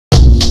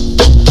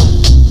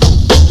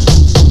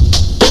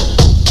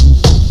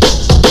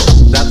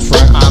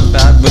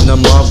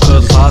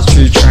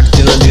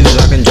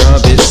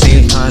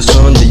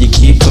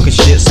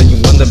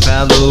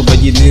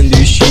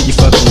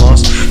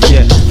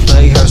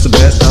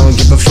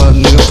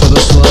with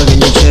a slug in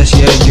your chest.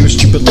 Yeah, you're a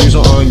stupid loser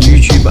on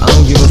YouTube. I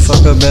don't give a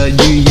fuck about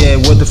you. Yeah,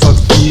 what the fuck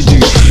do you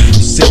do?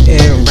 Sit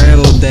and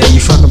rant all day.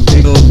 You fucking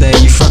big all day.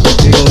 You fucking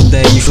big all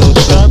day. You feel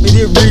dumb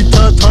idiot,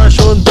 retard,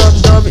 Tyshawn,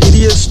 dumb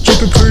idiot,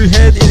 stupid crew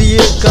head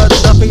idiot. Got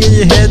nothing in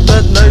your head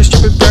but no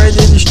stupid brain.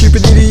 And you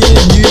stupid idiot.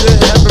 You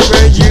don't have a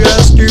brain. You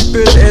are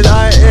stupid, and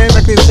I am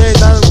actually saying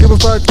I don't give a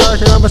fuck,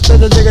 Tyshawn. I'm a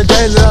special nigga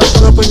day that I'll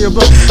put up on your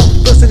blood,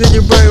 busted in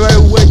your brain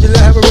right away. You don't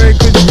have a brain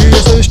 'cause you're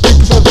so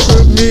stupid. Fuck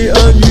put me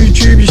on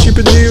YouTube. You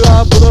stupid new.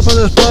 I'll put up on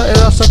the spot and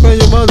I'll suck on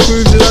your mother's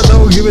boobs. And I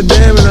don't give a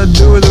damn, and I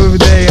do it every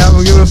day. I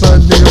don't give a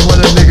fuck, nigga, what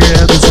a nigga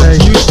has to say.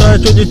 You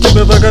Tyshawn, you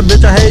stupid fucker,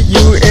 bitch, I hate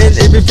you and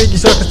everything you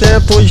suck a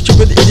stand for. You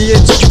stupid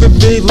idiot, stupid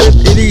big lip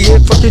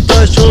idiot. Fuck you,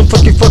 Tyshawn,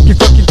 fuck you,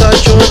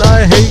 Tyshawn.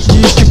 I hate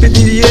you, stupid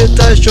idiot,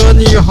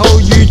 Tyshawn. Your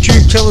whole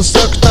YouTube channel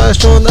sucks,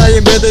 Tyshawn. I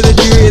am better than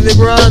you, and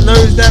everyone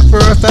knows that for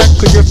a fact.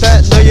 'Cause you're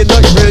fat, no you're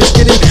not, you're very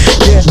skinny.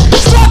 Yeah.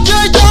 Fuck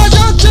you,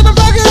 Tyshawn, stupid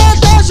fucking ass,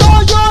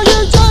 Tyshawn. You're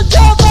just fuck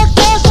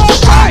Tyshawn.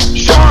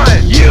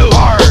 Tyshawn, you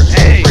are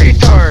a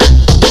retard.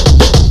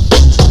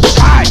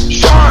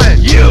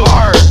 Tyshawn, you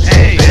are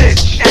a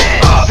bitch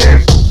and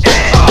a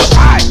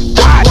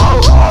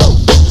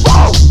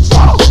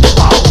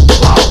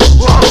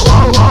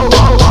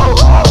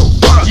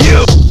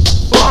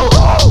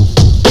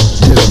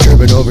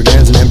simp and a over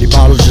cans and empty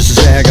bottles just to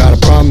say I got a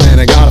problem, man.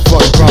 I got a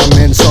fucking problem,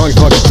 man. The song's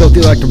fucking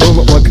filthy like the room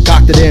at one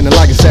concocted in. And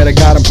like I said, I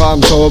got a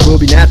problem, so it will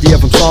be nasty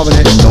if I'm solving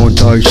it. And don't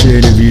talk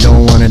shit if you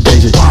don't wanna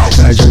taste it.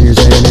 Guys, when you're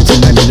saying it's a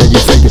 90 that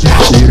you fake it,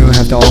 so you don't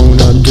have to own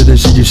up to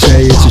this. You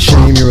say it's a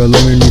shame you're a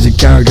loner and he's a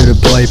character to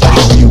play. I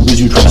know you is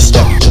you trying to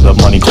step to the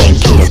money claim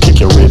kid. I'll kick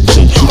your ribs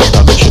and you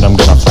talk that shit. I'm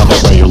gonna find out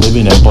where you're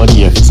living, and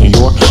buddy, if it's New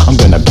York, I'm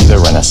gonna be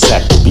there in a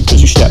sec. Because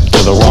you stepped to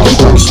the wrong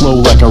door,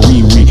 slow like a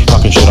re-re.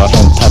 Talking shit on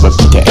him, type of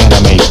beat to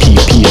anime,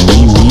 PP and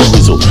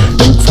re-re-whizzle.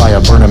 Nuke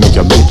fire burner, make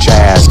a bitch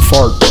ass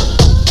fart.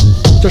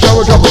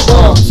 Tyshawn, drop a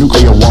bomb.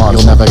 Nuclear one,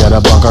 you'll never get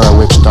a bunker, a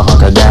witch to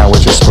hunker down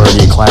with your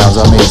spurty clowns.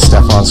 I made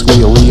Stefan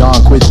squeal,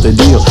 Leon quit the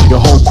deal. Your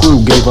whole crew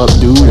gave up,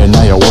 dude, and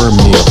now you're worm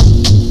meal.